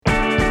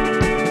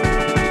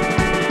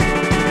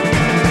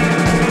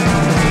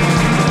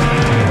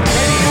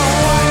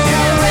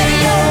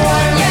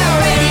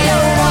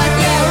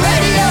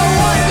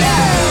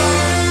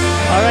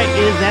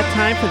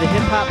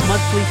Hip Hop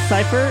Monthly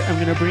Cypher. I'm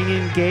going to bring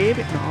in Gabe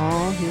and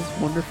all his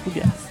wonderful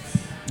guests.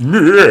 Hey,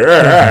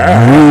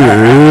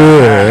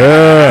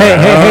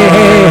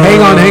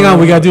 hang on.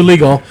 We got to do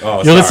legal.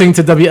 You're listening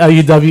to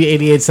WLUW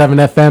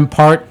 88.7 FM,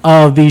 part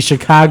of the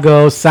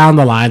Chicago Sound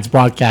Alliance,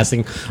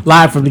 broadcasting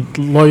live from the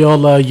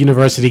Loyola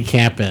University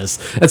campus.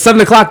 At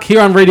 7 o'clock here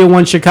on Radio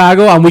 1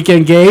 Chicago, I'm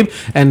Weekend Gabe,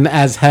 and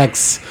as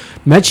Hex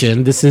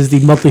mentioned, this is the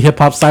monthly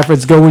hip-hop cypher.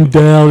 It's going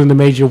down in a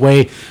major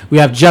way. We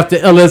have Jeff the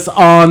Illest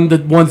on the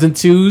ones and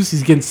twos.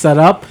 He's getting set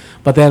up,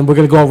 but then we're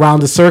going to go around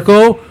the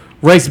circle.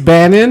 Race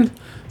Bannon,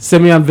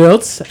 Simeon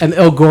Viltz, and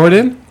Il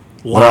Gordon.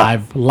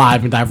 Live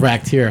and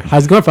direct here.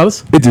 How's it going,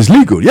 fellas? It is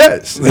legal,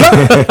 yes.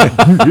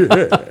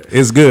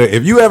 It's good.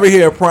 If you ever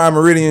hear a Prime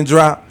Meridian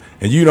drop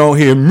and you don't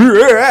hear,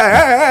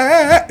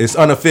 it's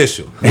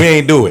unofficial. We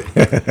ain't do it.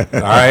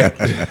 All right?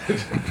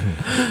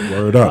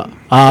 Word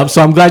up.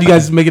 So I'm glad you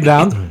guys make it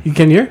down. You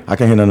can hear? I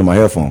can't hear none of my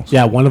headphones.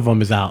 Yeah, one of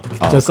them is out.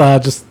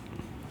 Just.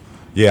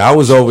 Yeah, I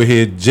was over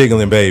here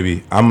jiggling,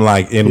 baby. I'm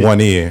like in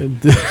one ear,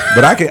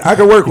 but I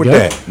can work with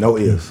good? that. No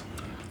ears.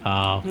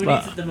 Who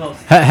needs it the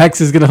most? Hex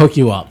is gonna hook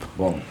you up.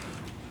 Boom.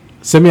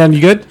 Simeon,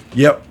 you good?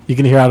 Yep. You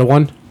can hear out of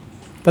one.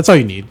 That's all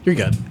you need. You're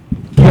good.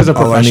 You guys are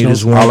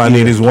professionals. All I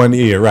need is one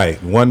ear, right?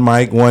 One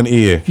mic, one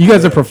ear. You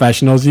guys are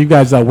professionals. You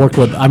guys worked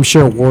with, I'm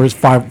sure,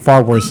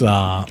 far worse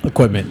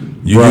equipment.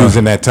 You're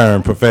using that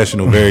term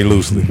professional very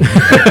loosely.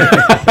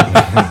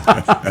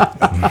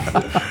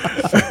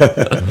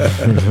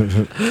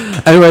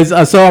 Anyways,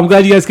 so I'm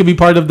glad you guys could be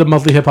part of the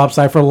monthly hip hop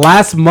cypher.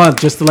 Last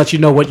month, just to let you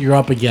know what you're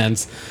up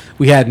against,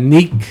 we had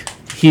Neek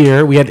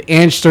here, we had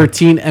Ange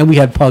 13, and we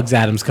had Pugs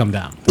Adams come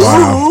down.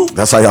 Wow.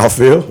 That's how y'all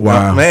feel?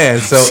 Wow. Man,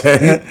 so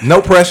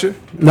no pressure.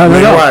 No.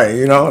 Right,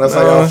 you know, that's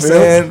how y'all feel.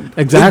 Saying?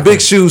 Exactly.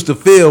 Big shoes to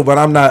fill, but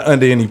I'm not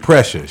under any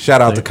pressure.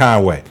 Shout out to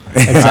Conway.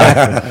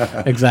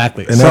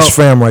 Exactly. And that's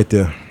fam right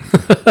there.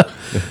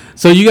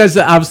 So you guys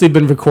have obviously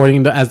been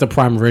recording as the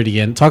Prime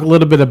Meridian. Talk a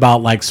little bit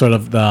about like sort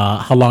of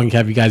how long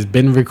have you guys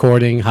been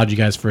recording? How did you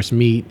guys first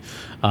meet?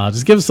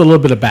 Just give us a little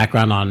bit of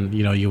background on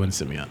you and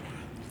Simeon.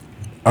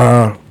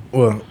 Yeah,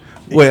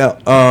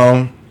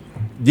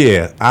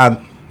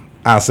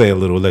 I'll say a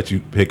little, let you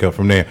pick up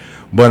from there.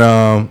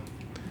 But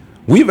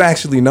we've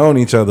actually known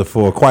each other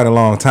for quite a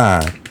long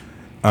time.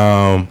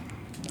 I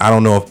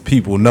don't know if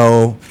people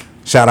know.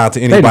 Shout out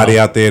to anybody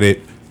out there that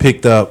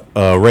picked up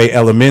Ray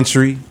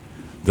Elementary,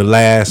 the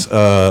last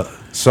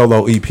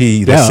solo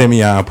EP that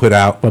Simeon put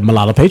out with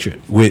Mulatto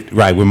Patriot. With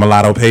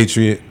Mulatto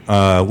Patriot.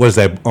 What is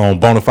that on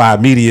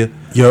Bonafide Media?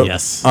 Yep.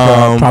 Yes.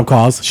 Prom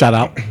calls. Shout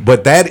out.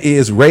 But that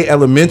is Ray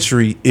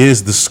Elementary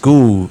is the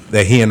school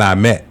that he and I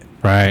met.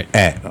 Right.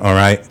 At all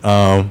right.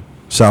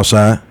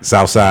 Southside.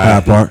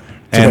 Hyde Park.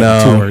 And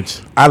 2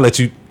 words. I'll let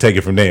you take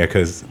it from there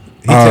because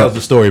he tells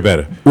the story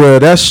better. Well,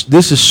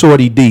 this is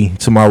Shorty D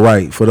to my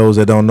right. For those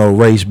that don't know,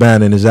 Race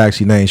Bannon is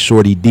actually named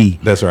Shorty D.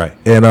 That's right.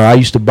 And I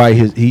used to bite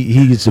his.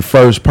 He's the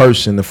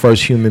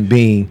first human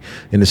being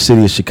in the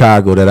city of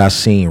Chicago that I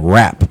seen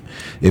rap,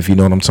 if you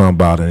know what I'm talking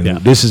about. And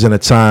this is in a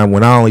time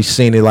when I only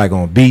seen it like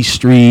on Beat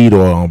Street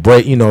or on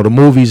Break, the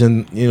movies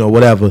and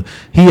whatever.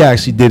 He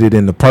actually did it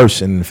in the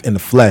person, in the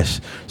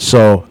flesh.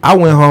 So I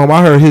went home.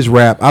 I heard his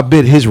rap. I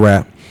bit his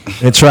rap.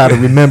 And try to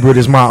remember it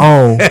as my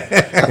own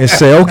and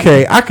say,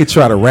 okay, I could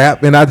try to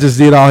rap. And I just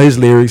did all his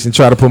lyrics and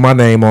try to put my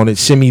name on it.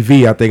 Shimmy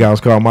V, I think I was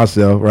calling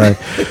myself, right?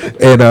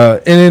 And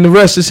then the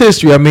rest is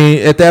history. I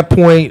mean, at that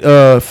point,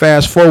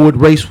 fast forward,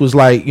 Race was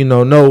like,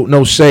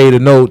 no shade or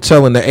no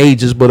telling the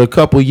ages, but a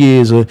couple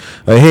years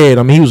ahead.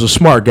 I mean, he was a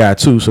smart guy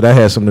too, so that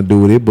had something to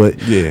do with it. But,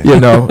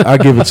 I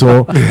give it to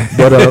him.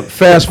 But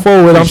fast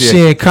forward, I'm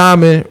seeing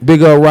Common,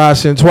 Big Up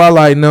Ross and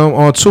Twilight and them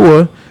on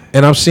tour.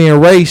 And I'm seeing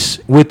Race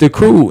with the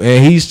crew,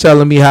 and he's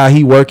telling me how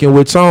he working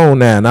with Tone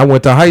now. And I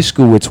went to high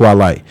school with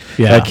Twilight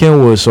at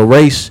Kenwood. So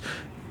Race,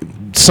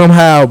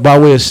 somehow by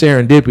way of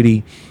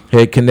serendipity,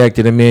 had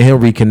connected, and me and him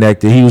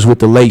reconnected. He was with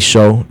the Late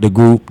Show, the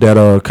group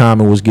that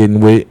Common was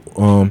getting with,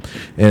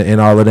 and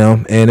all of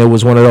them. And it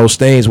was one of those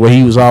things where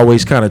he was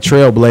always kind of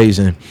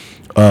trailblazing,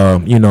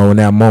 in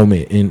that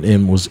moment,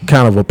 and was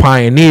kind of a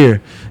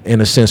pioneer in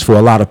a sense for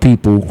a lot of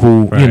people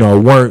who,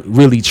 weren't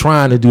really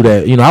trying to do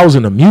that. I was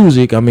in the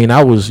music. I mean,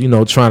 I was,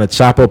 trying to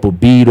chop up a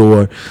beat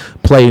or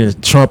play a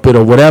trumpet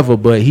or whatever,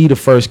 but he the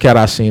first cat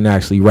I seen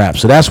actually rap.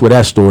 So that's where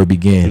that story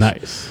begins.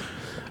 Nice.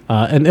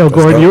 And Il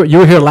Gordon, you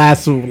were here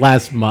last week. I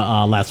was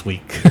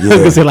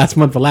gonna say last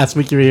month, but last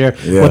week you were here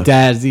with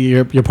Dad,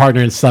 your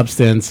partner in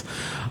Substance.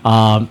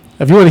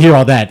 If you want to hear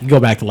all that, go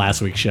back to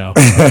last week's show.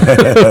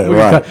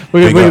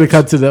 We're going to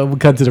cut to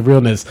the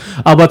realness.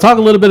 But talk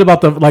a little bit about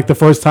the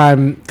first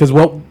time, because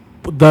what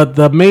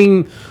the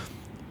main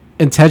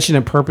intention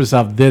and purpose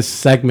of this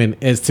segment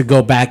is to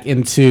go back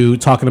into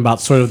talking about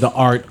sort of the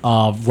art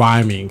of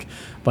rhyming,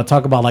 but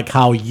talk about like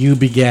how you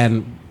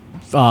began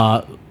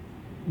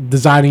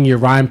designing your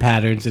rhyme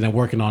patterns and then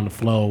working on the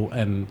flow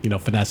and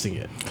finessing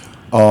it.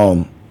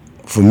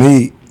 For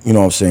me, what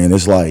I'm saying,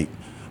 it's like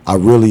I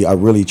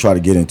really try to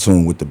get in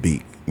tune with the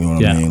beat. You know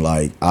what I mean?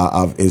 Like,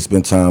 it's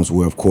been times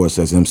where, of course,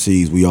 as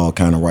MCs, we all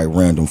kind of write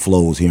random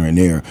flows here and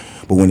there.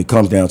 But when it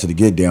comes down to the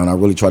get down, I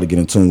really try to get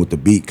in tune with the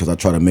beat because I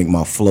try to make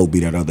my flow be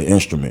that other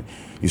instrument.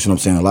 You see what I'm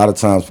saying? A lot of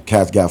times,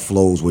 cats got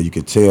flows where you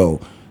could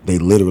tell they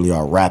literally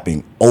are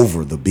rapping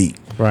over the beat.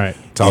 Right.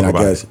 Talk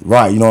about it.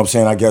 Right, you know what I'm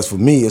saying? I guess for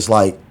me, it's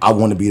like I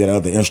want to be that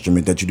other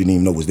instrument that you didn't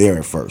even know was there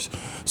at first.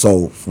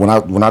 So when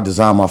I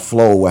design my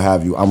flow, what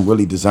have you, I'm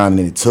really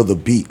designing it to the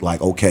beat.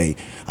 Like, okay,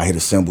 I hear the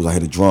cymbals, I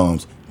hear the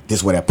drums. This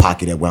is where that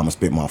pocket at where I'm gonna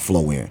spit my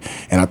flow in.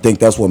 And I think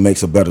that's what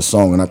makes a better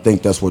song. And I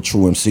think that's what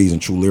true MCs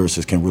and true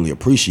lyricists can really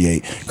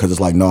appreciate. Because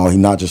it's like, no, he's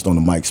not just on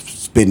the mic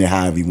spitting it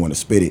however you want to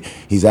spit it.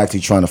 He's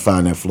actually trying to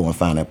find that flow and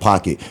find that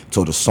pocket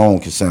so the song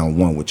can sound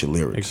one with your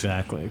lyrics.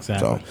 Exactly.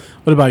 So,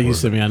 what about you,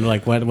 Simeon?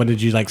 Like, when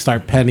did you like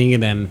start penning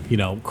and then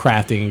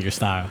crafting your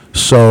style?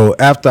 So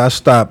after I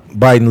stopped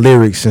biting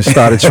lyrics and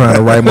started trying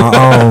to write my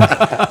own,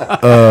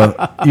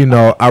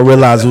 I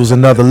realized it was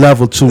another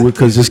level to it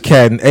because this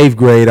cat in 8th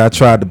grade I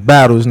tried to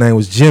battle. His name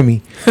was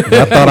Jimmy. And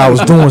I thought I was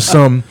doing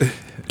something,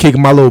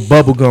 kicking my little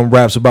bubblegum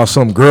raps about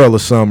some girl or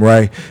something,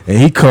 right? And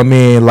he come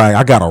in like,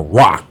 I got a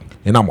rock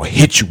and I'm gonna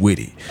hit you with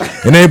it.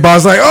 And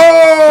everybody's like,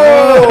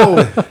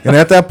 oh! And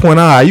at that point,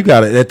 I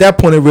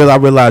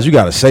realized you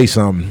gotta say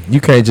something.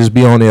 You can't just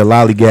be on there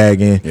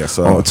lollygagging,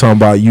 talking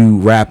about you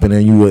rapping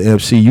and you an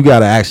MC. You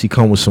gotta actually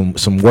come with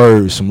some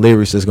words, some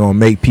lyrics that's gonna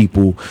make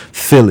people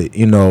feel it,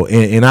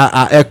 And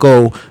I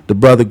echo the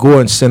brother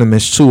Gordon's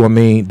sentiments too. I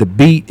mean, the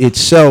beat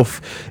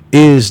itself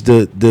is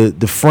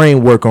the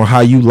framework on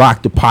how you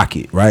lock the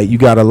pocket, right? You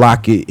got to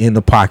lock it in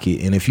the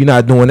pocket. And if you're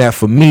not doing that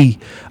for me,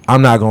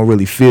 I'm not going to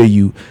really feel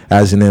you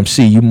as an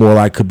MC. You more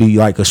like could be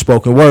like a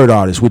spoken word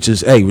artist, which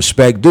is, hey,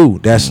 respect due.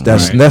 That's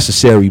right.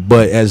 Necessary.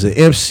 But as an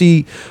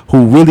MC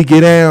who really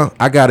get down,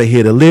 I got to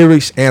hear the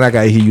lyrics and I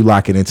got to hear you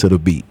lock it into the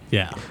beat.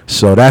 Yeah.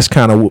 So that's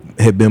kind of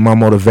had been my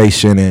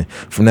motivation. And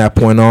from that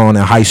point on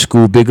in high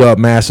school, big up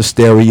Master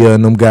Stereo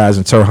and them guys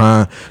in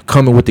Turhan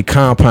coming with the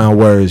compound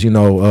words,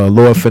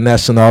 Lord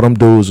Finesse and all them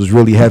dudes was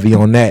really heavy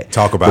on that.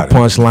 Talk about the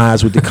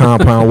punchlines with the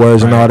compound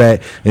words and all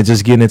that, and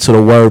just getting into the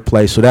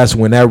wordplay. So that's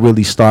when that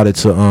really started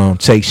to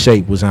take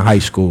shape, was in high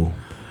school.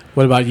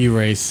 What about you,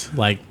 Race?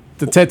 Like,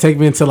 take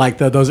me into like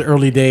those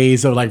early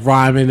days of like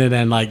rhyming and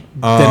then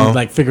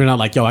figuring out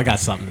like, yo, I got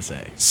something to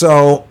say.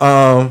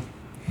 So,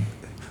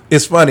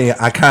 it's funny.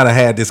 I kind of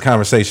had this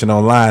conversation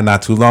online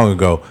not too long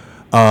ago.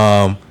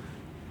 I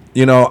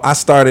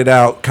started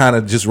out kind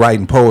of just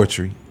writing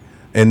poetry.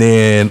 And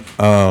then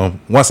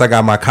once I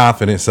got my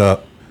confidence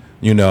up,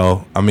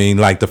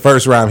 like the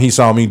first rhyme he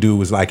saw me do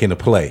was like in a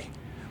play.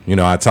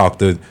 I talked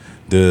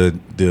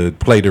the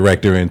play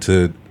director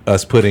into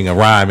us putting a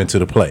rhyme into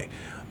the play.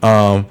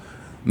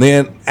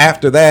 Then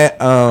after that,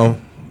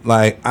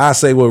 I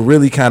say what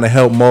really kind of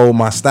helped mold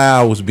my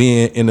style was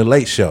being in the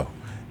Late Show.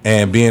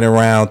 And being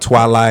around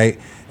Twilight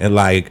and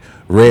like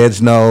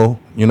Reg No,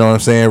 you know what I'm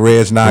saying?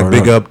 Reg Knock,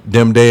 big up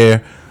them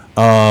there.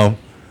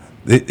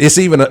 It's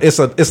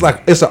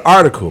an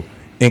article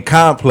in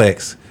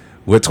Complex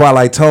where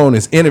Twilight Tone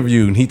is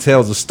interviewed and he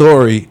tells a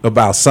story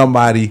about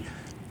somebody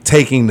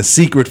taking the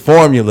secret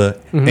formula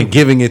and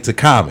giving it to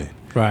Common.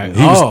 Right.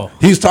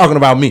 He was talking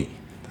about me.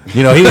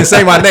 He didn't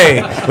say my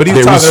name, but he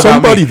was talking about me. There was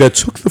somebody that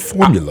took the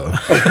formula.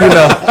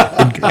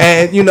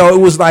 And it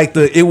was like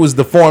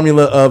the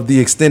formula of the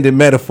extended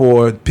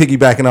metaphor,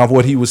 piggybacking off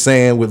what he was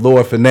saying with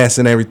Lord Finesse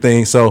and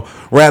everything. So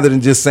rather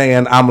than just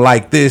saying I'm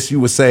like this, you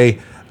would say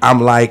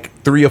I'm like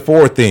 3 or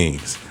 4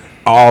 things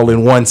all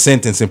in one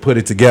sentence and put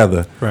it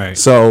together. Right.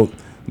 So,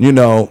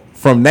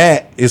 from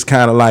that, it's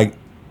kind of like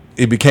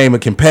it became a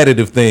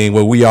competitive thing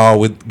where we all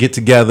would get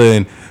together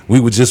and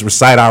we would just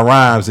recite our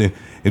rhymes and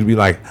it'd be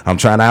like, I'm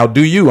trying to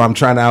outdo you.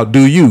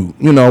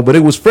 But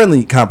it was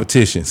friendly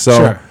competition. So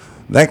sure.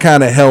 That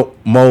kind of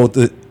helped mold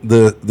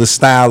the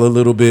style a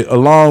little bit,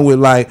 along with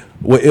like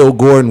what Il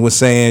Gordon was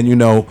saying,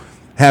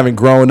 having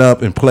grown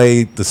up and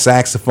played the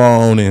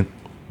saxophone and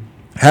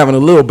having a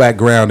little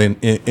background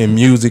in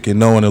music and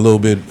knowing a little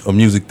bit of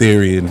music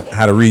theory and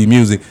how to read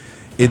music.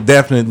 It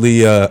definitely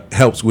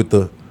helps with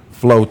the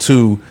flow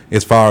too,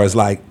 as far as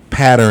like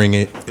patterning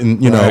it and,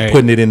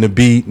 putting it in the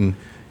beat and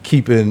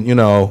keeping,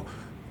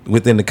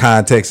 within the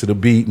context of the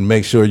beat and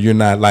make sure you're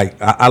not like,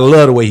 I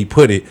love the way he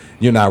put it.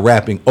 You're not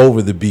rapping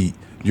over the beat.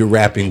 You're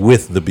rapping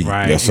with the beat.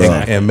 Right. Yes,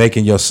 and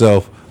making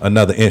yourself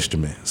another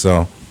instrument.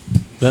 So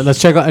let's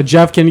check out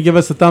Jeff. Can you give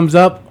us a thumbs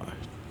up?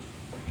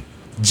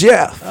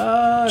 Jeff.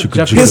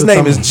 Jeff His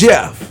name is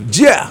Jeff.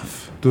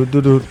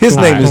 His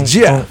name is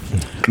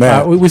Jeff.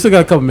 Man, we still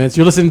got a couple minutes.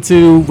 You're listening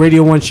to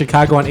Radio 1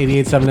 Chicago on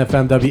 88.7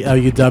 FM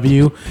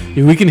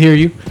WLUW. We can hear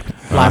you.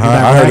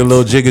 I heard a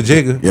little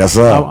jigger. Yes,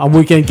 sir. I'm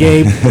Weekend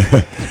Gabe,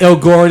 Il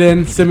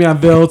Gordon, Simeon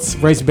Biltz,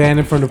 Race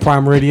Bannon from the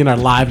Prime Meridian are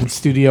live in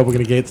studio. We're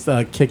going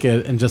to kick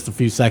it in just a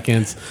few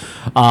seconds.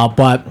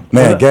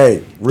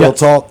 Gabe, real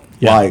talk.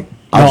 Yeah. Like,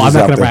 I'm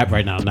not going to rap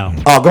right now. No.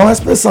 Oh, go ahead,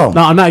 spit some.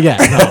 No, I'm not yet.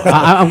 No.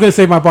 I'm going to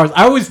save my bars.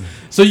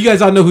 So you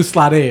guys all know who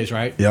Slade is,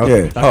 right? Yeah.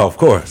 Okay. Oh, of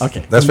course.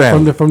 Okay. That's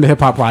family. From the Hip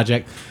Hop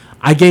Project.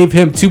 I gave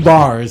him 2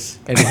 bars,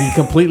 and he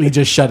completely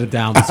just shut it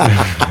down this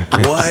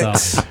week. What?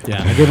 So,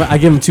 yeah, I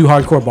gave him 2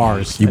 hardcore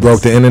bars. You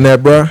broke the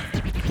internet, bro?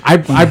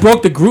 I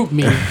broke the group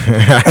meme,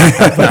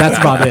 but that's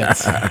about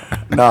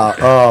it.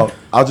 Nah,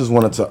 I just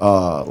wanted to,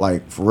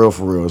 like, for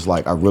real, it's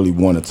like I really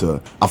wanted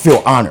to, I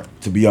feel honored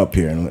to be up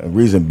here. And the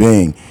reason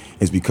being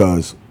is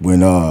because when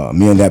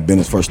me and that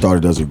business first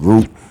started as a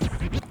group,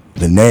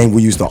 the name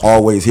we used to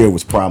always hear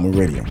was Prime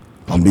Meridian.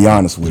 I'm be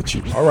honest with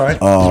you. All right.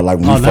 Like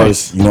when we nice.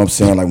 first, you know what I'm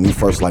saying? Like when we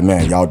first, like,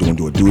 man, y'all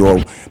do a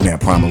duo, man,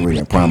 Prime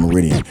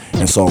Meridian.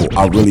 And so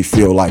I really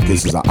feel like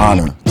this is an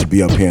honor to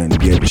be up here and to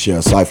be able to share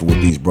a cipher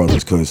with these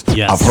brothers, because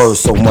Yes. I've heard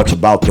so much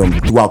about them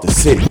throughout the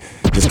city.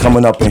 Just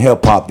coming up in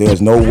hip hop,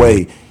 there's no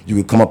way you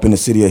could come up in the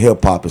city of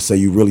hip hop and say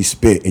you really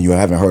spit and you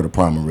haven't heard of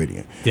Prime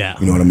Meridian. Yeah.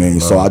 You know what I mean?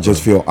 So I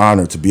just feel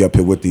honored to be up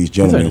here with these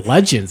These are gentlemen.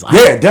 legends.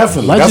 Yeah,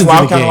 definitely. Legends That's why in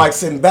I'm the kind of game. like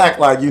sitting back,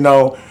 like, you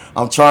know,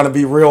 I'm trying to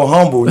be real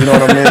humble. You know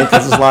what I mean?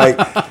 Because it's like,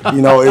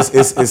 you know, it's. a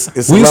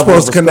We were level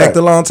supposed of to connect respect.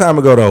 a long time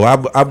ago, though.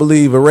 I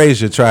believe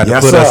Erasure tried to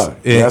Yes, put sir. us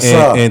Yes,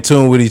 sir. in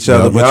tune with each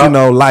other, Yeah, but yeah. you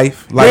know,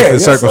 life Yeah, and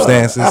yes, sir.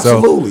 circumstances.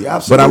 Absolutely, But I'm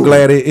absolutely.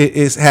 glad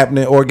it's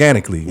happening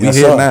organically. We Yes,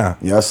 here sir. now.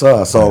 Yes,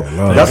 sir. So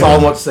that's all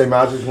I want to say,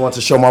 man. I just want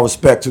to show my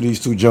respect to these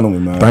 2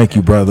 gentlemen, man. Thank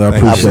you, brother. I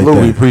appreciate Absolutely.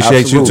 that. We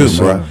appreciate you too,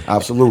 Absolutely, bro.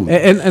 Absolutely.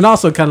 And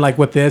also kind of like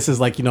with this is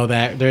like, you know,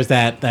 that there's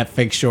that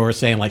fake shore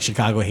saying like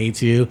Chicago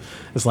hates you.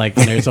 It's like,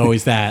 and there's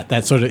always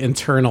that sort of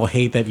internal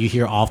hate that you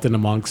hear often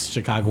amongst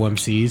Chicago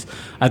MCs.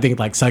 I think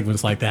like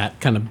segments like that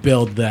kind of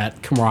build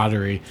that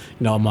camaraderie, you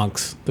know,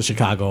 amongst the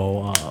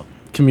Chicago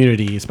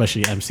community,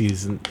 especially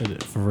MCs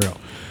and for real.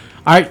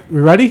 All right, we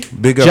ready?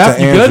 Big up Jeff,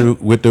 to you Andrew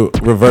good? with the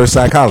reverse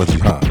psychology,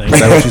 huh? Is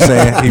that what you're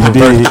saying? He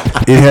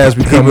reversed, It has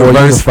become more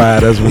reversed-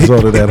 unified as a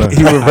result of that. Huh?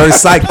 he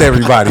reverse psyched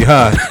everybody,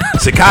 huh?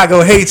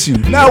 Chicago hates you.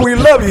 Now we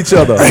love each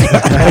other.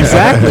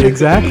 Exactly.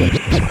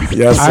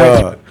 Yes, All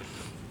sir. right.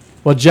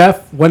 Well,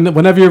 Jeff,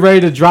 whenever you're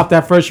ready to drop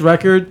that first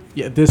record,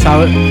 there's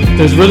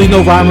really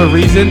no rhyme or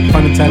reason,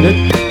 pun intended.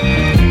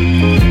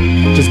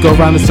 Just go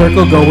around the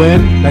circle, go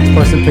in, next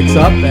person picks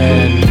up,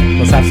 and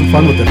let's have some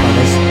fun with it,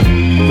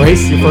 fellas.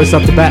 Grace, you're first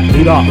up to bat.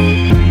 Lead off.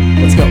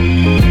 Let's go.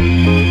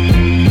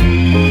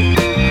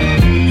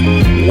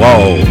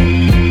 Whoa.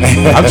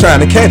 I'm trying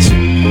to catch it.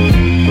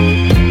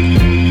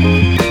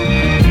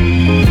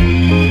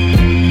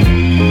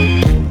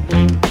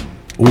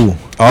 Ooh.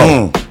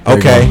 Oh,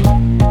 okay.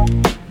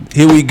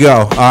 Here we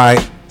go. All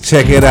right,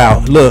 check it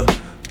out. Look,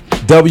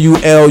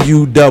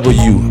 WLUW.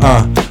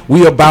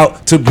 We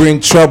about to bring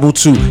trouble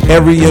to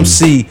every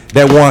MC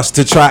that wants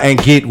to try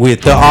and get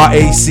with the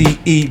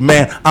RACE.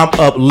 Man, I'm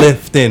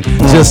uplifting,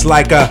 just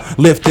like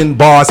lifting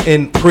bars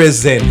in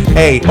prison.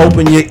 Hey,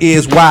 open your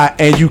ears wide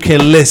and you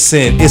can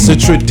listen. It's a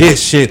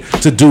tradition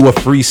to do a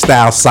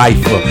freestyle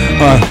cipher.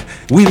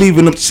 We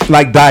leaving them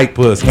like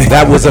diapers.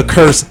 That was a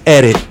curse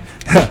edit.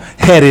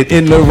 Headed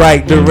in the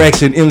right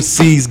direction,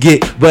 MCs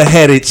get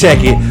beheaded. Check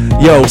it,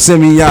 yo,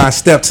 Simeon,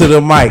 step to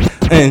the mic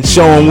and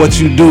show them what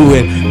you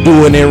doing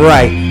it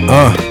right.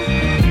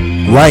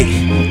 Right,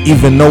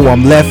 even though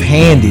I'm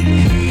left-handed.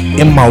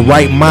 In my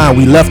right mind,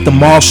 we left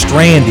them all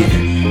stranded.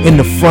 In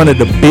the front of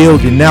the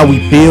building, now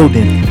we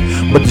building.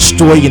 But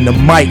destroying the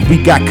mic,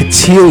 we got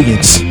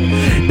cotillions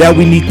that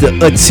we need to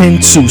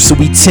attend to. So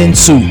we tend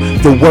to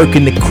the work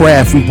in the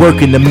craft, we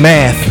work in the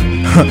math.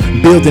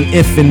 Building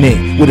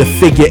infinite with a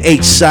figure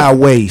 8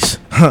 sideways.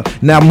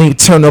 Now me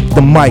turn up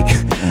the mic.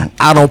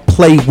 I don't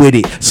play with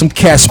it. Some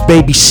cats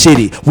babysit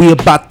it. We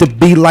about to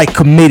be like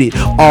committed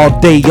all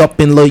day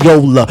up in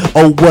Loyola.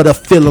 Oh, what a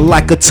feeling,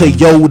 like a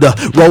Toyota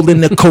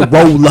rolling a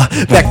Corolla.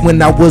 Back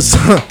when I was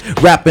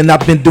rapping,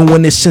 I've been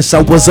doing this since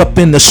I was up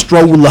in the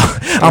stroller.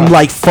 I'm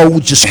like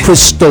Folgers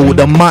Crystal,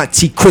 the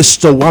Monte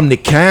Cristo. I'm the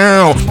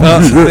count.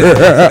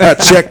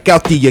 Check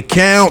out the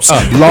accounts.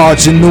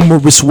 Large and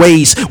numerous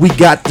ways. We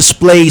got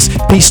displays.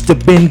 Peace to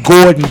Ben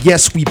Gordon.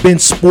 Yes, we been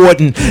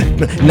sporting.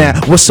 Now,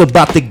 what's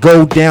about to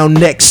go down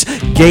next?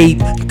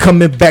 Gabe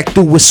coming back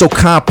through, it's so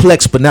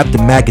complex, but not the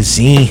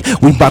magazine.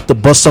 We about to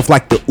bust off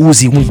like the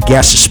Uzi when we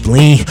gas the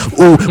spleen.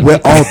 Ooh,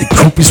 where all the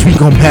groupies we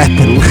gon' map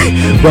and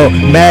bro,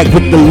 Mag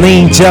with the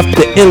lean, Jeff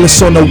the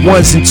illest on the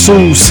 1s and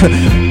 2s.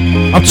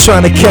 I'm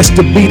trying to catch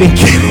the beat and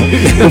get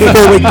it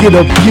before it get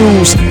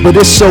abused, but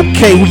it's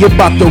okay, we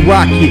about to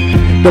rock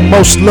it. The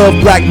most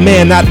loved black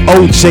man, not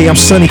OJ. I'm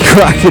Sonny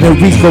Crockett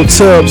and Rico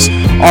Tubbs,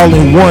 all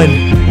in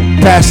one.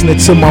 Passing it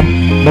to my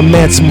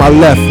man to my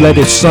left, let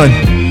it son.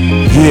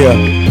 Yeah,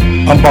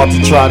 I'm about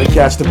to try to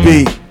catch the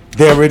beat.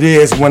 There it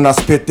is when I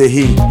spit the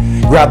heat.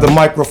 Grab the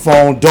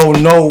microphone,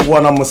 don't know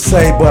what I'ma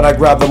say, but I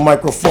grab the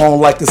microphone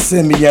like the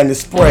Simeon and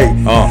spray.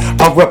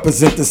 I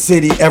represent the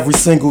city every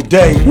single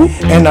day,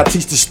 and I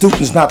teach the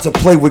students not to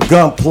play with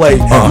gunplay.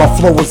 My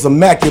flow is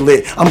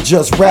immaculate, I'm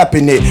just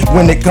rapping it.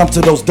 When it comes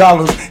to those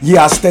dollars,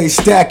 yeah, I stay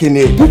stacking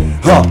it.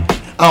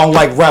 I don't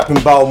like rapping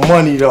about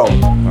money though.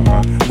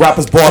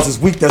 Rappers' bars is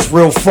weak, that's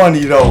real funny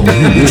though.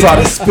 You try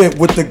to spit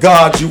with the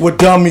gods, you a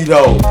dummy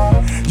though.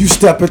 You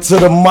step into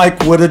the mic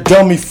with a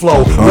dummy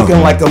flow,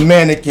 looking like a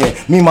mannequin.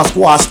 Me and my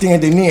squad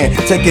standing in,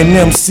 taking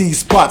MC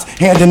spots,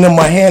 handing them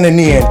a hand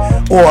in.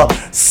 or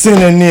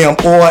synonym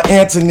or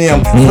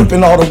antonym.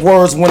 Flipping all the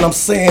words when I'm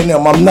saying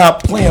them. I'm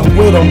not playing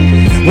with them.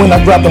 When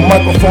I grab the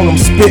microphone, I'm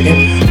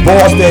spitting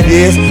bars, that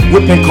is,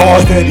 whipping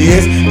cars, that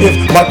is. If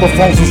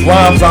microphones was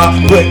rhymes, I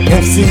put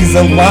MCs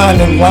in line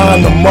and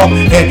line them up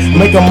and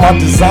make them my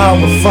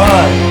design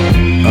refined.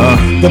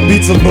 The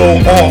beat's a little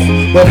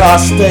off, but I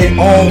stay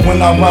on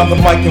when I rhyme the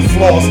mic and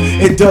floss.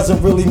 It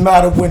doesn't really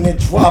matter when it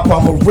drop,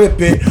 I'ma rip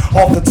it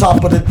off the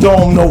top of the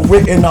dome, no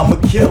written, I'ma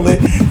kill it.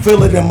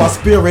 Feel it in my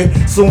spirit,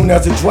 soon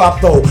as it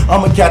drop though,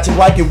 I'ma catch it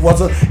like it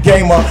was a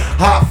game of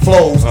hot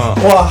flows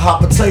or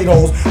hot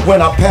potatoes.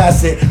 When I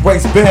pass it,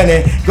 race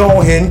Bannon,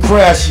 go ahead and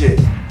crash it.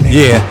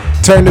 Yeah,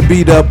 turn the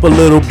beat up a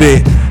little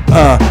bit.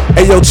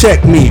 Hey yo,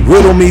 check me,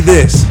 riddle me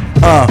this.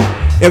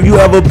 Have you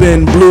ever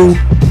been blue?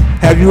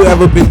 Have you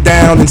ever been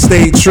down and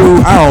stayed true?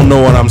 I don't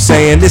know what I'm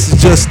saying. This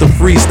is just a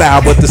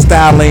freestyle, but the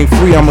style ain't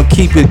free. I'ma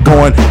keep it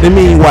going. And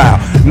meanwhile,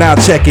 now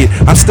check it.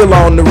 I'm still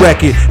on the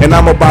record, and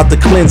I'm about to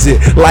cleanse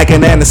it like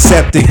an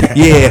antiseptic.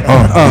 Yeah,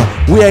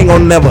 we ain't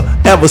gonna never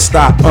ever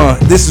stop.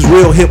 This is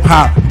real hip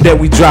hop that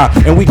we drop,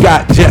 and we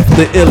got Jeff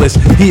the illest.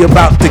 He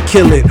about to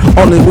kill it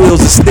on the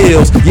wheels of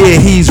steels. Yeah,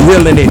 he's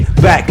reeling it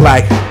back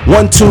like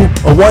 1 2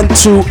 1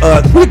 2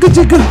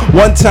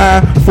 one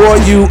time for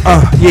you.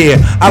 Yeah,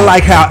 I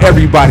like how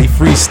everybody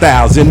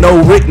freestyles and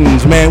no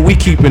writtens, man. We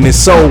keeping it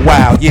so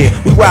wild. Yeah,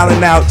 we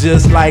wildin' out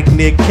just like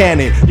Nick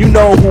Cannon. You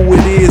know who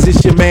it is?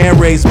 It's your man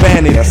Race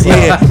Bannon.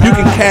 Yeah, you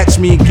can catch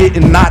me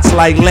getting knots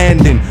like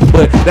Landon,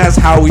 but that's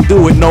how we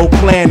do it. No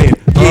planning.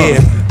 Yeah,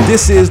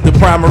 this is the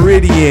Prime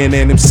Meridian,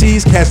 and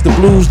MCs catch the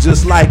blues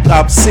just like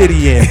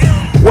Obsidian.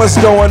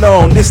 What's going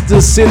on? This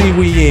the city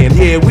we in.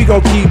 Yeah, we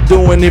gon' keep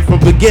doing it from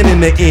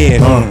beginning to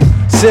end.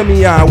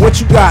 Simeon, what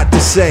you got to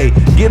say?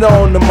 Get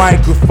on the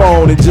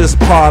microphone and just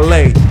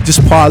parlay.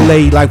 Just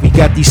parlay like we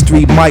got these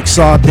 3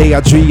 mics all day. I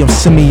dream, I'm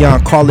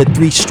Simeon, call it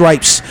 3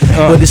 stripes.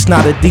 But it's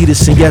not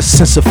Adidas, and yes,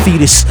 since a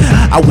fetus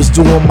I was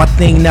doing my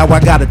thing, now I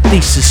got a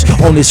thesis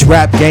on this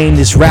rap game.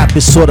 This rap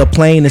is sorta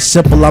plain and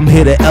simple. I'm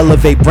here to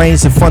elevate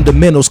brains and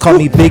fundamentals. Call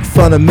me Big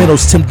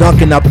Fundamentals, Tim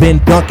Duncan. I've been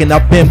dunking,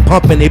 I've been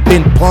pumping. They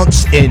been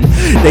punks and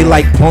they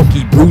like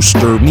Punky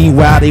Brewster.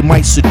 Meanwhile, they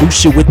might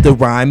seduce you with the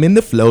rhyme and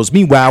the flows.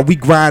 Meanwhile, we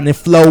grind and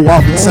flow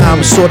all the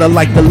time, sorta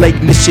like the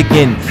Lake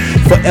Michigan.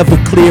 Forever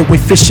clear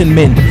with fishing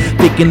men,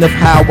 thinking of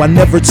how I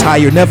never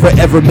tire, never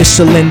ever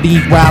Michelin.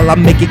 Meanwhile, I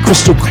make it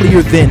crystal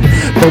clear then,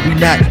 but we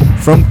not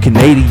from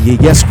Canada,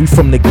 yes, we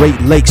from the Great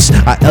Lakes.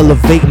 I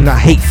elevate and I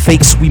hate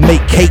fakes. We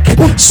make cake,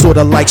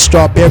 sorta like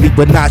strawberry,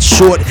 but not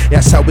short.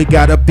 That's how we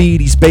gotta be.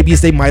 These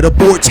babies, they might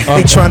abort.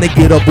 They trying to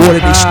get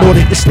aborted, they snort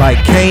it. It's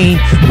like Kane.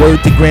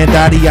 Word to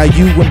Granddaddy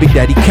IU and Big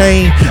Daddy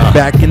Kane.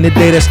 Back in the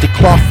day, that's the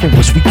cloth from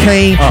which we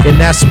came, and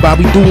that's why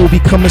we do what we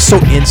coming so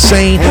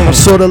insane. I'm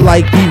sorta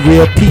like Be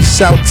Real.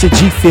 Peace out to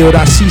G-Field.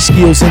 I see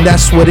skills, and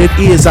that's what it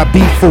is. I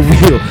be for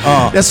real.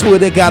 That's where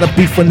they gotta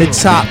be from the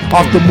top.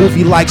 Off the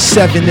movie like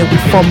 7, and we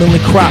fumbling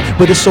crop,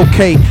 but it's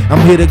okay.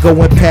 I'm here to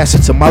go and pass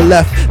it to my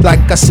left, like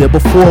I said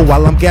before,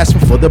 while I'm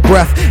gasping for the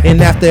breath.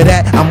 And after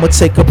that, I'ma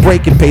take a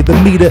break and pay the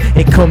meter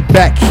and come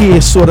back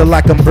here, sorta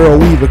like I'm Earl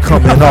Weaver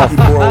coming off.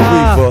 Earl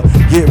Weaver,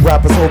 get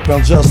rappers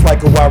open just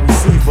like a wide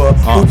receiver.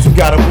 Oops, you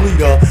got a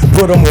bleeder,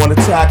 put them on the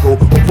tackle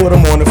or put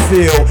them on the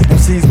field.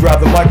 MCs grab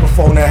the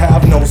microphone and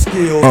have no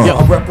skills.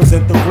 I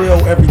represent the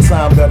real every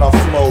time that I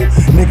flow.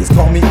 Niggas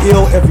call me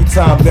ill every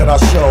time that I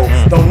show.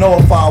 Don't know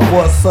if I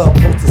was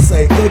supposed to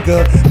say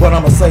igga, but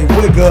I'ma say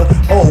wigger.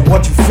 Oh,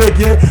 what you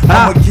figure?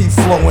 I'ma keep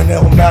flowing,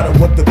 it don't matter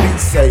what the beat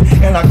say.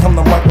 And I come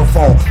to the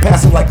microphone,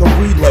 pass it like a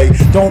relay.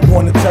 Don't go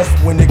on the test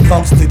when it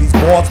comes to these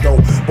bars though.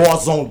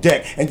 Bars on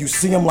deck, and you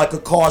see them like a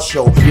car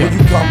show. When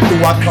you come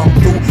through, I come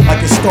through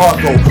like it's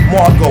Stargo,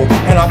 Margo,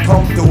 and I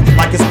come through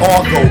like it's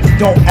Argo.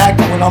 Don't act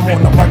when I'm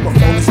on the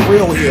microphone, it's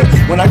real here.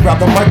 When I grab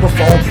the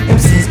microphone,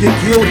 MCs get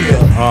killed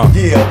here.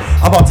 Yeah,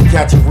 I'm about to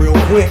catch it real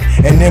quick,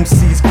 and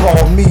MCs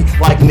call me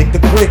like Nick the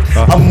Quick.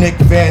 I'm Nick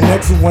Van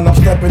Exel when I'm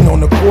stepping on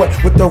the court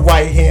with the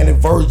right hand and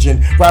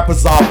virgin.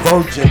 Rappers are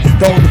virgin,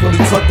 don't really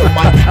tuck the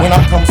mic when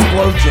I come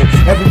splurging.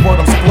 Every word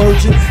I'm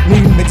splurging,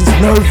 me niggas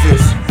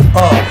nervous.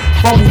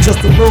 Fumble just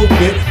a little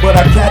bit, but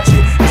I catch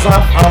it, cause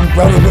I'm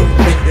relevant.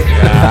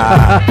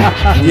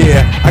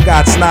 Yeah, I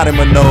got snot in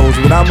my nose,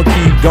 but I'ma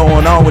keep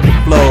going on with the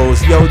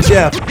flows. Yo,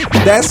 Jeff,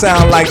 that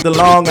sound like the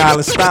Long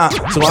Island Stomp,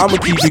 so I'ma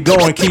keep it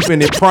going,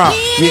 keeping it prompt.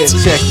 Yeah,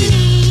 check it.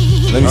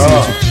 Let me see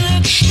what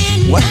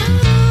you... What?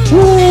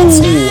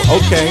 Ooh,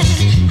 okay.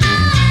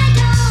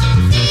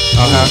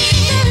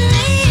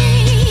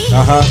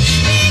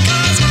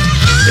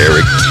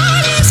 Eric,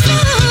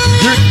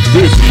 get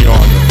busy on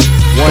them.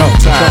 One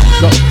time.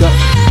 Go.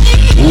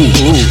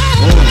 Ooh.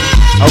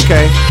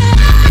 Okay.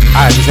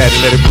 I just had to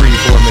let it breathe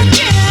for a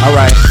minute. All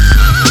right.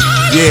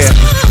 Yeah.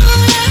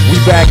 We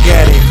back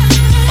at it.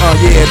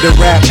 Yeah, the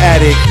rap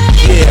addict.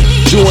 Yeah,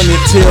 doing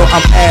it till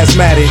I'm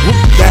asthmatic.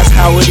 That's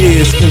how it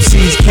is.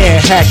 MCs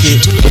can't hack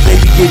it, but they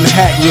be getting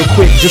hacked real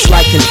quick, just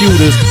like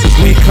computers.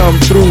 We come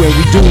through and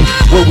we do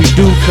what we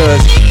do,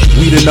 cause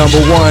we the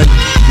number one.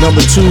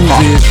 Number two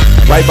is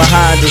right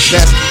behind us.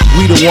 That's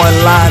we the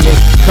one-liners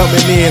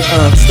coming in,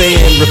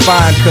 staying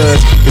refined,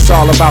 cause it's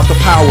all about the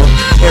power.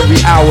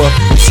 Every hour,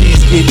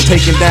 MCs get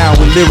taken down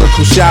with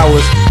lyrical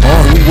showers.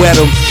 We wet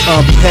them,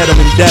 behead them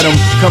and dead them.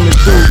 Coming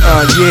through,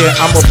 yeah,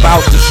 I'm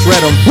about to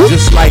shred them.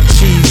 Just like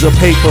cheese or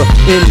paper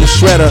in the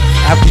shredder.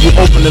 After you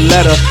open the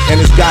letter and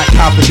it's got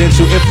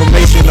confidential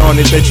information on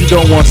it that you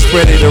don't want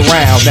spread it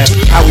around. That's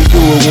how we do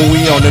it when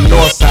we on the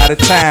north side of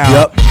town.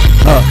 Yep.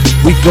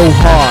 We go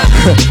hard.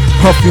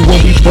 Humphrey when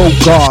we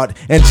Bogart.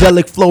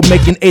 Angelic flow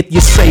making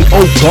atheists say,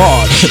 oh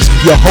God.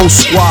 Your whole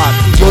squad.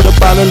 Word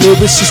about a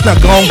lyricist, now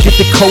gon' get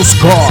the Coast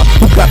Guard.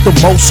 Who got the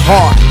most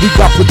heart? We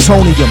got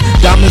plutonium.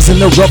 Diamonds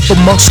in the rough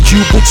amongst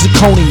cubic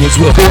zirconians.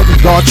 With Gordon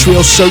Guard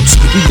trail shirts,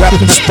 we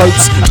rapping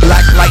spurts.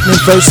 Black lightning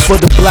verse for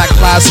the Black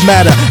Lives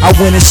Matter. I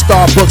went in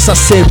Starbucks, I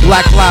said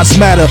Black Lives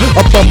Matter.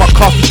 Up on my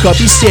coffee cup,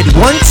 he said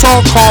one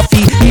tall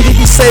coffee. He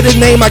didn't say the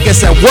name, I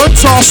guess that one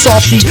tall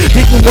softy.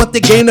 Didn't want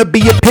the game to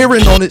be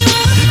appearing on it.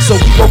 So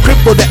we gon'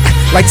 cripple that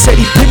like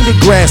Teddy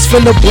Pendergrass.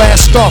 Finna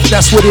blast off,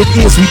 that's what it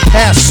is, we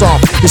pass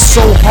off. It's so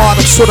hard,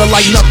 I'm sorta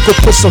like knuckle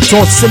pistol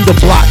on cinder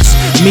blocks.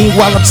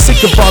 Meanwhile, I'm sick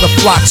of all the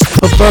flocks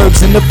of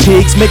birds and the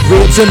pigs,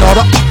 McRibs and all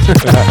the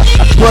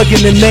plug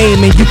in the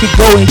name and you can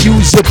go and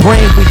use your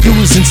brain. We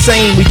use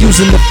insane, we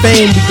using the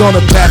fame. We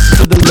gonna pass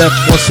it to the left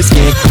once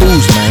again.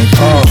 Cruise, man.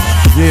 Oh,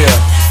 yeah,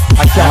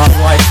 I got it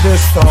like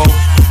this though.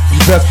 You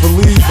best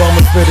believe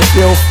I'ma spit an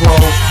ill flow.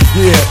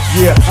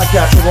 Yeah, I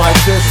got it like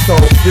this though.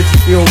 This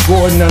is Ill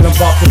Gordon and I'm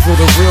about to do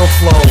the real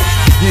flow.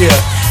 Yeah,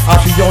 I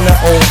be on that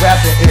old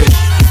rapping-ish.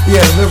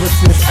 Yeah,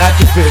 lyricist,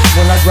 activist.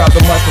 When I grab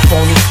the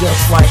microphone, it's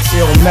just like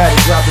Illmatic.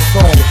 Grab the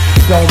song.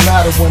 It don't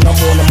matter when I'm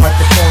on the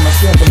microphone. I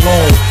stand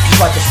alone, just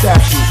like a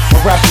statue.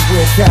 A rapper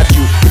will catch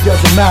you. It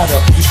doesn't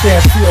matter. You stand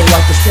still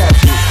like a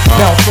statue.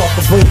 Bounce off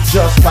the blink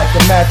just like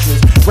a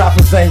mattress.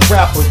 Rappers ain't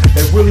rappers.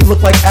 They really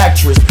look like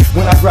actress.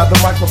 When I grab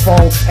the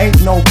microphone, ain't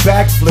no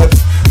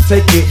backflips.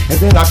 Take it and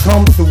then I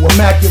come through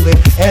immaculate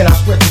and I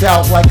stretch it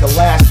out like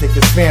elastic.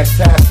 It's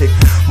fantastic.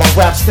 My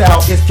rap style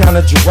is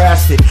kinda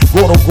Jurassic.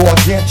 Gordo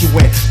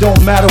gargantuan.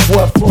 Don't matter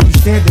what floor you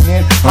standing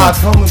in. I'm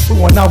coming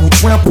through and I will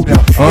trample them.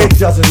 It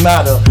doesn't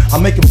matter. I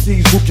make them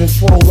see who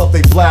control of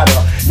their bladder.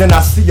 Then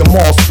I see them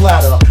all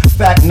splatter.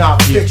 Fact, not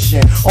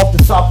fiction. Off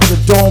the top of the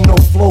dome, no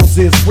flows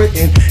is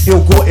written. Ill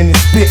Gordon is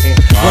spitting.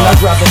 When I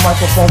grab the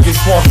microphone, get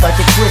crossed like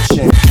a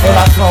friction. And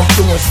I come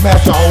through and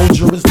smash our whole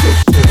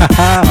jurisdiction.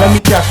 Let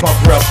me catch my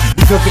breath.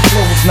 Because the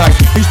flow is nice.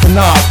 Reach the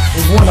knob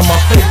is one of my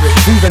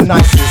favorites. Be the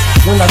nicest.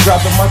 When I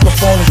grab the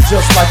microphone, it's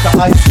just like the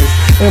ISIS.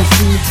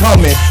 MC me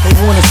coming, they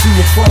wanna see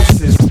your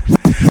prices.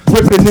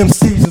 Ripping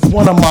MCs is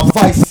one of my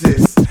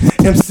vices.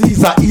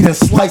 MCs I eat in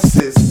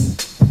slices.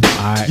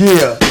 Alright.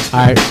 Yeah.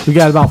 Alright, we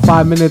got about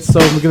 5 minutes, so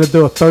we're gonna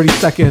do a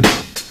 30-second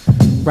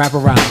wrap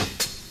around.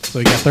 So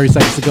you got 30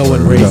 seconds to go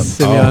and race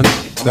Simeon.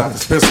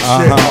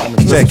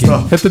 Check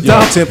it. Hit the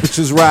top.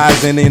 Temperatures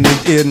rising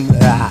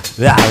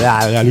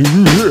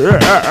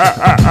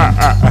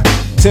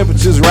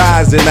temperatures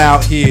rising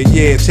out here,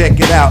 yeah, check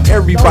it out.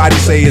 Everybody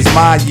say it's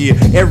my year,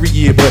 every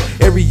year, but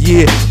every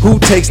year, who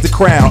takes the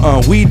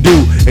crown? We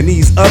do, and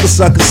these other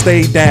suckers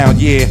stay down,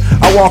 yeah.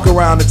 I walk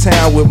around the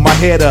town with my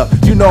head up,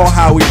 you know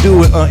how we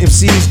do it,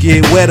 MCs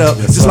get wet up,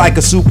 just like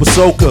a super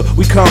soaker.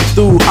 We come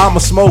through, I'm a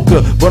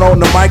smoker, but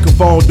on the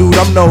microphone, dude,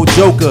 I'm no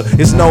joker.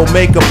 It's no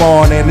makeup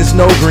on and it's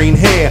no green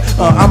hair.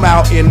 I'm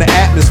out in the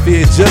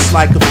atmosphere just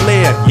like a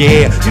flare,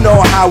 yeah. You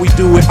know how we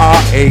do it,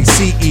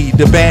 R-A-C-E,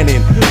 the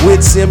Bannon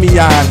with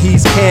Simeon.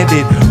 He's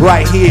candid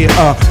right here.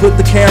 Put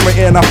the camera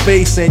in our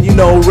face and you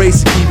know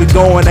race and keep it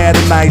going at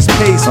a nice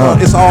pace.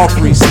 It's all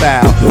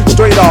freestyle,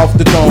 straight off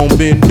the dome.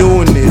 Been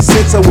doing this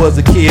since I was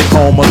a kid,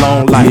 home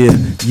alone like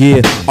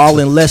yeah. All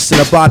in less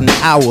than about an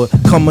hour.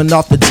 Coming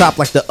off the top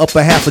like the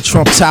upper half of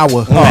Trump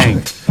Tower.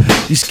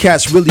 These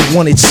cats really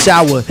want it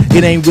sour.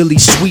 It ain't really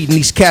sweet, and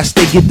these cats,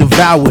 they get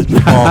devoured.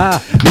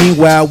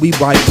 Meanwhile, we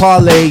buy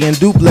parlay and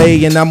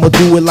duplay, and I'ma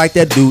do it like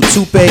that dude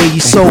Tupe.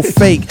 He's so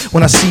fake.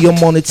 When I see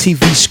him on the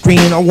TV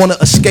screen, I wanna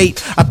escape.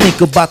 I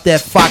think about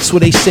that Fox where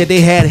they said they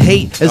had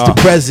hate as the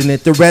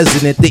president, the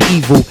resident, the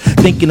evil.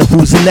 Thinking of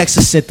who's the next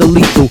ascent, the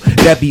lethal.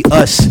 That be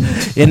us,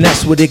 and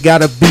that's what it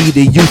gotta be.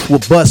 The youth will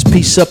bust.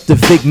 Peace up to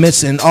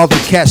Figments and all the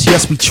cats.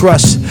 Yes, we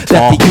trust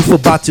that the youth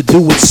about to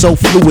do it so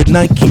fluid.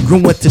 None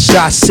congruent to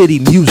Shy City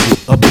music,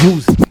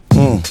 abuse.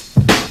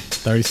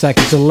 30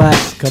 seconds or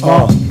less. Come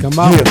on.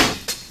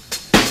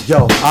 Yeah.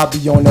 Yo, I be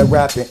on that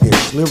rapping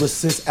ish,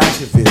 lyricist,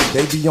 activist.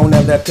 They be on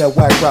that let that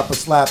whack rapper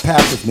slide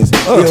passiveness.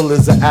 Ill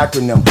is an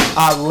acronym.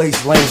 I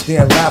lace lanes,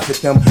 then laugh at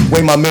them.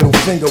 Wave my middle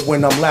finger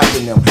when I'm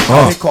laughing them.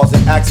 They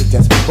causing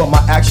accidents, but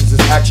my actions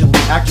is actually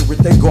accurate.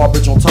 They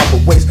garbage on top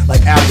of waste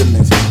like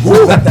abdomens.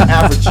 Who's at the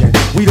averaging?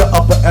 We the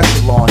upper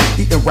echelon.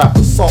 Eating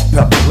rappers, salt,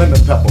 pepper,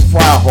 lemon pepper,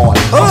 fry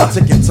hard. I'm a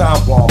ticking time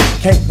bomb.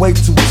 Can't wait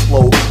to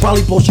explode.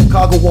 Probably blow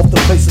Chicago off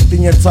the face of the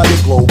entire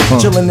globe.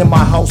 Chilling in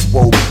my house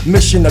robe.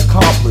 Mission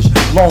accomplished.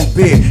 Long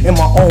beard in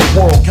my own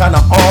world, kinda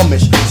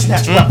Amish.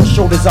 Snatch rapper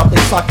shoulders out their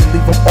socket,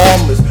 leave them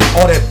armless.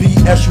 All that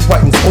BS you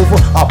writing's over,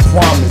 I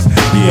promise.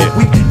 Being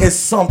weak is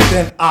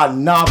something I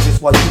novice,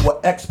 while you were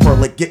expert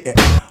like getting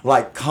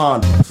like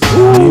condoms.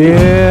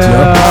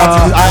 Yeah.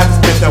 I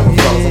have to spit that one,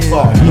 fellas. I'm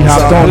sorry. He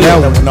hopped on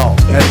that one. No.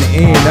 At the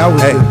end, that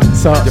was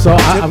So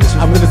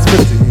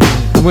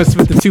I'm gonna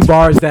spit the 2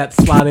 bars that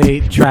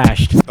Slade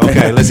trashed.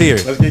 Okay, let's hear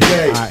it. Let's get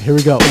gay. All right, here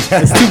we go.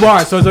 It's 2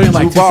 bars, so it's only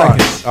like 2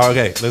 seconds.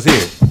 Okay, let's hear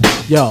it.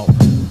 Yo,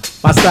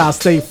 my style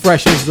stay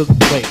fresh as the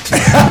wait.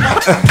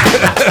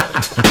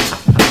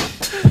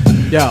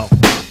 Yo, all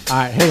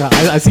right, hang on.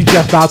 I see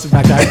Jeff bouncing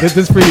back. Right, this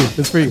is for you. This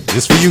is for you.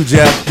 This for you,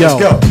 Jeff. Yo,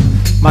 Let's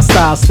go. my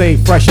style stay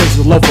fresh as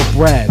a loaf of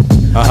bread.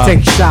 I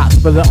take shots,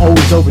 but they're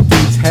always over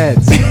dudes'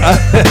 heads.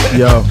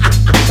 yo.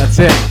 That's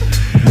it.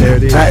 There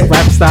it is.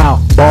 Rap style.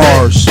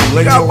 Bars.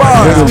 You got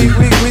bars.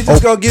 We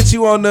just gonna get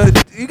you on the.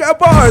 You got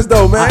bars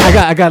though, man.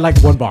 I got like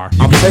 1 bar.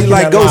 I'm taking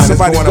like that go line. It's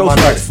somebody going go on my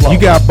for next it. flow. You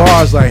got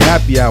bars like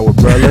happy hour,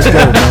 bro. Let's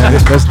go, man.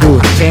 Let's do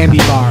it. Candy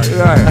bars.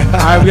 Right. All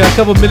right, we got a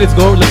couple minutes.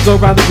 Let's go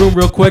around the room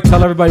real quick.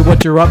 Tell everybody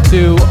what you're up to.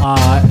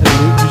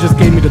 You just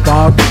gave me the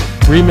Dog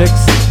remix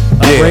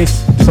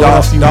race. So what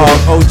else you Dog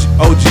doing?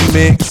 OG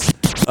mix,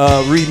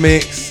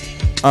 remix.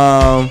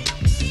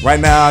 Right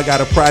now I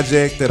got a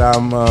project that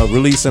I'm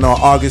releasing on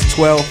August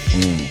 12th.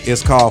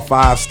 It's called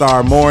 5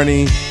 Star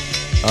Morning.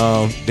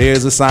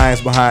 There's a science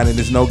behind it.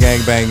 There's no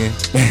gang banging.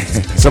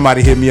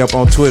 Somebody hit me up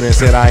on Twitter and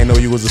said I didn't know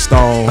you was a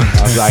stone.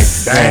 I was like,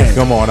 dang,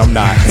 come on, I'm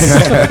not.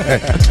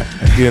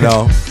 You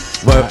know,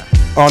 but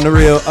on the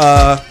real,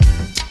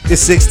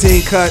 it's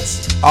 16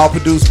 cuts, all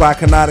produced by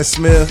Kanata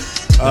Smith,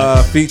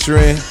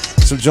 featuring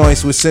some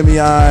joints with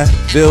Simeon,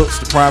 Vilch,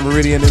 the Prime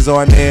Meridian is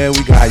on there.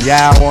 We got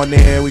Yao on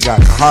there. We got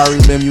Kahari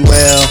Lemuel.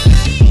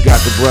 We got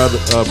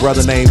the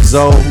brother named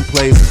Zoe who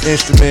plays some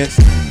instruments.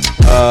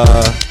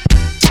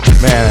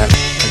 Man,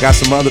 I got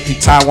some other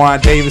people.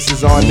 Taiwan Davis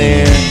is on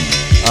there.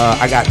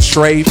 I got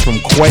Trey from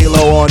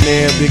Qualo on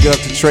there. Big up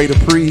to Trey the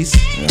Priest.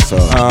 Yes, sir.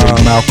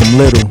 Big Malcolm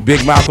Little.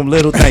 Big Malcolm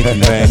Little. Thank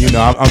you, man. You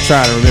know, I'm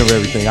trying to remember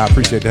everything. I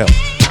appreciate the help.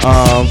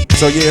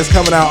 So yeah, it's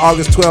coming out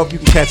August 12th. You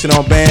can catch it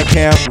on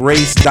Bandcamp,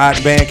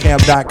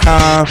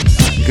 race.bandcamp.com.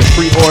 You can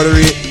pre-order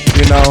it,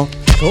 you know.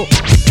 Cool.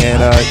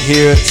 And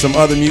hear some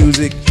other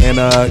music. And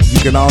you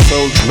can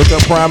also look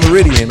up Prime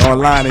Meridian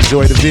online.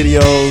 Enjoy the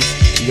videos.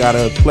 You got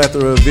a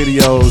plethora of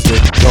videos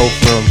that go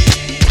from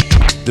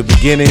the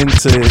beginning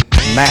to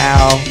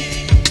now.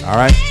 All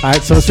right.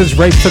 So since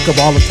Race took up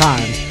all the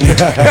time,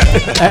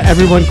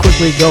 everyone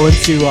quickly go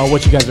into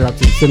what you guys are up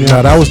to. Simeon.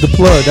 No, that was the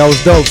plug. That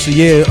was dope. So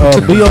yeah,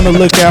 be on the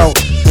lookout.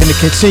 In the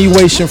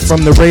continuation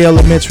from the Ray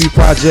Elementary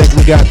project,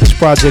 we got this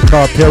project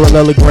called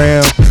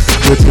Parallelogram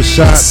with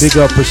Prashant, big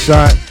up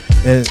Prashant,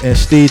 and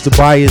Steve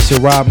Tobias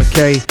and Rob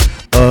McKay.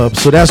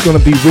 So that's gonna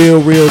be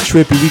real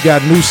trippy. We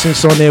got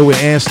Nuisance on there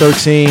with Ants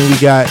 13. We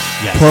got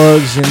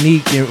Pugs and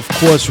Neek, and of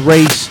course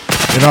Race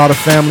and all the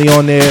family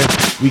on there.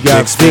 We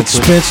got Vic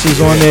Spencer's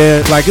on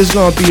there. Like, it's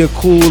gonna be a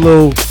cool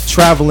little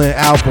traveling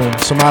album,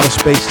 some outer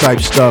space type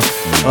stuff.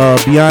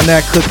 Beyond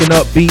that, cooking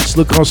up beats.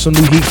 Look on some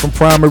new heat from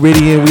Prime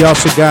Meridian. We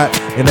also got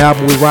an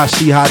album with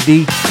Rashi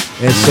Hadi,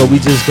 and so we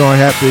just gonna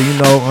have to,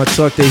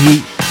 untuck the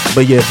heat.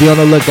 But yeah, be on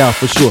the lookout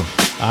for sure.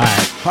 All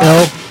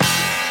right.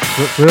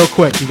 Real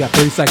quick, you got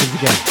 30 seconds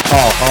again.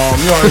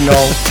 You already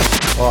know.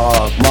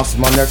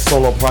 My next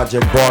solo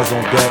project, Bars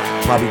on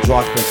Deck, probably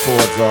dropping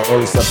towards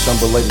early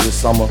September, later this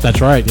summer.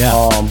 That's right,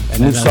 yeah.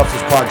 New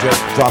Substance project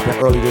dropping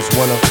early this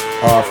winter,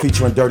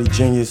 featuring Dirty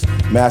Genius,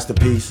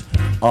 Masterpiece.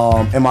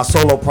 And my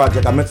solo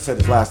project, I meant to say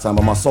this last time,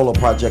 but my solo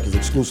project is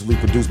exclusively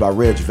produced by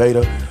Reg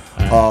Vader.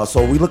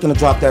 So we're looking to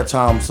drop that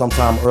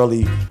sometime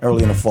early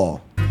in the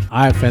fall.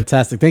 All right,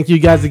 fantastic. Thank you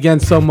guys again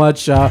so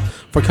much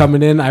for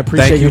coming in. I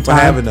appreciate Thank you your for time.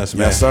 having us,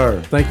 man. Yes,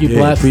 sir. Thank you, Yeah,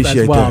 Bless, appreciate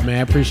as well, that. man.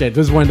 I appreciate it.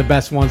 This is one of the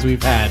best ones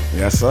we've had.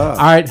 Yes, sir. All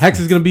right, Hex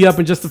is going to be up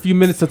in just a few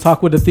minutes to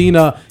talk with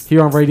Athena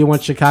here on Radio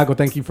 1 Chicago.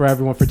 Thank you for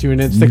everyone for tuning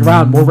in. Stick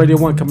around. More Radio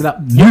 1 coming up.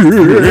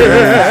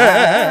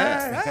 Yeah.